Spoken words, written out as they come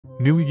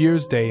New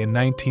Year's Day in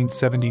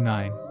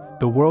 1979,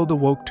 the world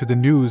awoke to the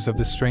news of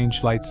the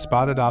strange lights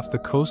spotted off the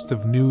coast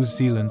of New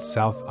Zealand's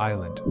South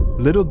Island.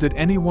 Little did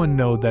anyone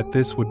know that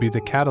this would be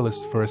the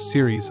catalyst for a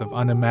series of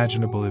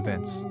unimaginable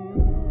events.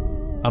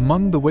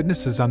 Among the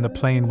witnesses on the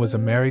plane was a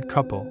married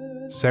couple,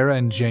 Sarah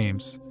and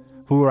James,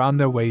 who were on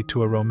their way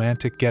to a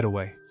romantic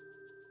getaway.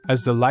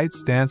 As the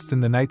lights danced in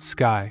the night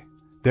sky,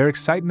 their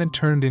excitement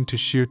turned into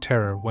sheer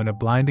terror when a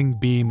blinding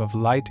beam of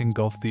light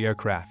engulfed the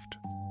aircraft.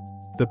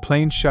 The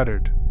plane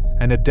shuddered,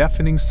 and a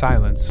deafening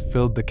silence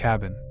filled the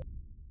cabin.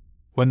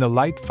 When the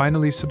light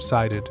finally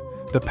subsided,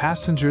 the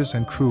passengers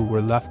and crew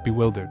were left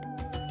bewildered.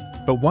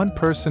 But one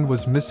person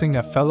was missing,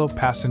 a fellow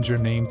passenger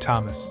named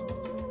Thomas.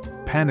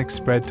 Panic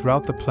spread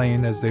throughout the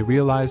plane as they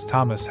realized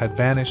Thomas had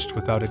vanished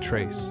without a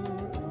trace.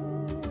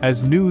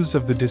 As news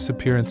of the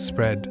disappearance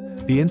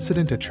spread, the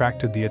incident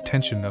attracted the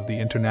attention of the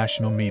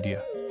international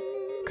media.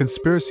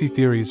 Conspiracy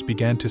theories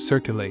began to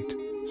circulate,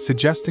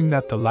 suggesting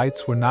that the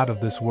lights were not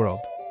of this world.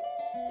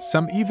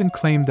 Some even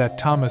claimed that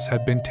Thomas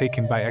had been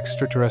taken by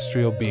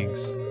extraterrestrial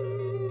beings.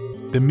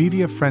 The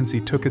media frenzy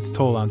took its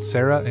toll on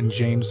Sarah and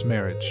James'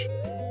 marriage.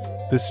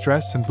 The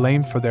stress and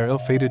blame for their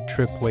ill-fated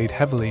trip weighed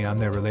heavily on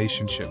their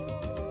relationship.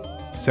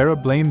 Sarah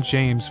blamed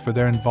James for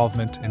their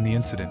involvement in the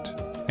incident,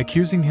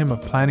 accusing him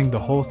of planning the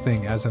whole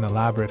thing as an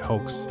elaborate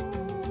hoax.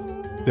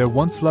 Their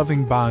once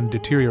loving bond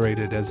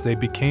deteriorated as they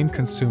became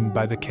consumed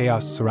by the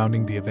chaos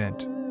surrounding the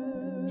event.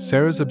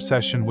 Sarah's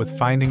obsession with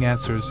finding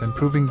answers and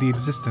proving the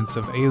existence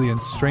of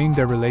aliens strained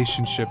their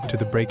relationship to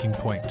the breaking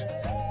point.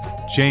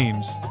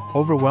 James,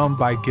 overwhelmed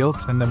by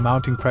guilt and the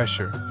mounting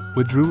pressure,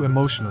 withdrew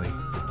emotionally,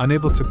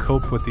 unable to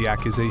cope with the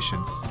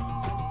accusations.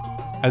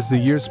 As the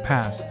years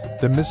passed,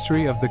 the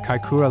mystery of the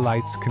Kaikoura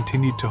lights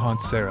continued to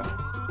haunt Sarah.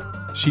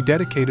 She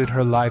dedicated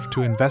her life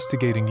to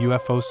investigating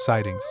UFO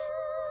sightings,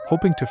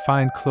 hoping to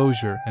find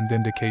closure and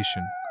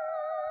vindication.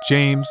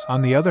 James,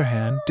 on the other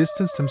hand,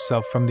 distanced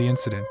himself from the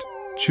incident,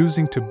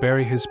 choosing to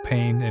bury his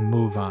pain and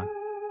move on.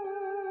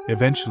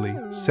 Eventually,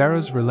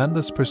 Sarah's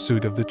relentless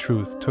pursuit of the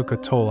truth took a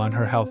toll on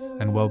her health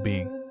and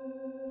well-being.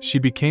 She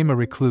became a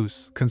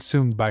recluse,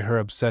 consumed by her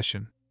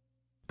obsession.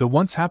 The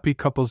once happy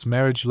couple's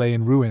marriage lay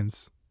in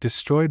ruins,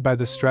 destroyed by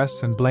the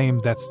stress and blame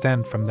that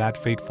stemmed from that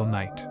fateful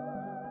night.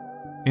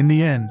 In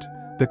the end,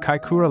 the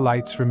Kaikoura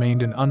lights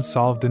remained an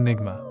unsolved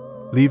enigma,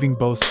 leaving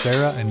both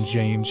Sarah and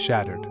James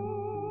shattered.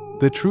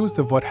 The truth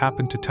of what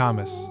happened to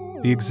Thomas,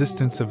 the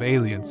existence of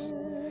aliens,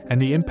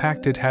 and the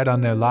impact it had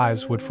on their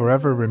lives would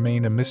forever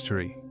remain a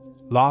mystery,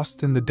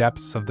 lost in the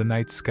depths of the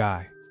night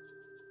sky.